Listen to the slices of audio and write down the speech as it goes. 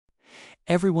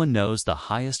Everyone knows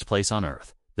the highest place on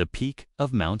Earth, the peak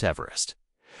of Mount Everest.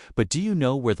 But do you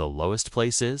know where the lowest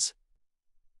place is?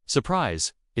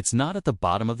 Surprise! It's not at the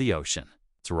bottom of the ocean.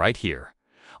 It's right here,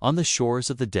 on the shores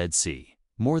of the Dead Sea,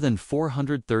 more than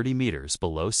 430 meters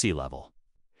below sea level.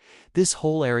 This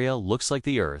whole area looks like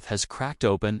the Earth has cracked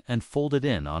open and folded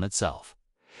in on itself.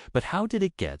 But how did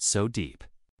it get so deep?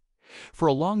 For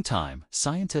a long time,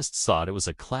 scientists thought it was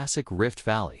a classic rift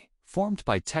valley, formed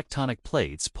by tectonic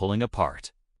plates pulling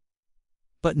apart.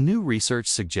 But new research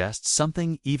suggests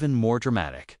something even more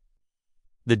dramatic.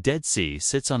 The Dead Sea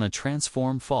sits on a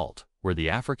transform fault where the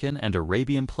African and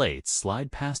Arabian plates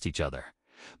slide past each other,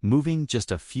 moving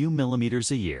just a few millimeters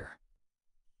a year.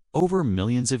 Over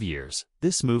millions of years,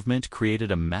 this movement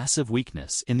created a massive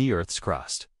weakness in the Earth's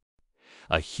crust.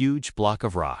 A huge block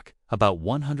of rock, about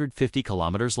 150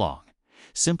 kilometers long,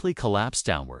 simply collapsed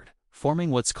downward,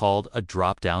 forming what's called a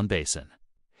drop-down basin.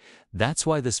 That's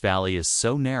why this valley is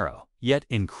so narrow, yet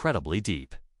incredibly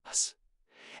deep.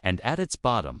 And at its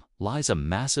bottom lies a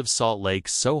massive salt lake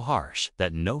so harsh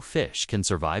that no fish can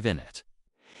survive in it.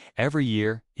 Every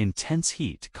year, intense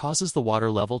heat causes the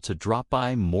water level to drop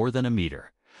by more than a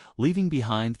meter, leaving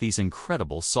behind these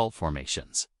incredible salt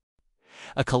formations.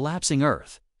 A collapsing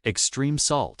Earth, extreme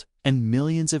salt, and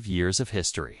millions of years of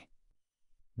history.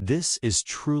 This is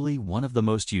truly one of the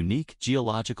most unique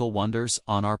geological wonders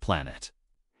on our planet.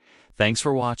 Thanks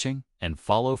for watching, and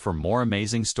follow for more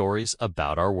amazing stories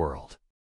about our world.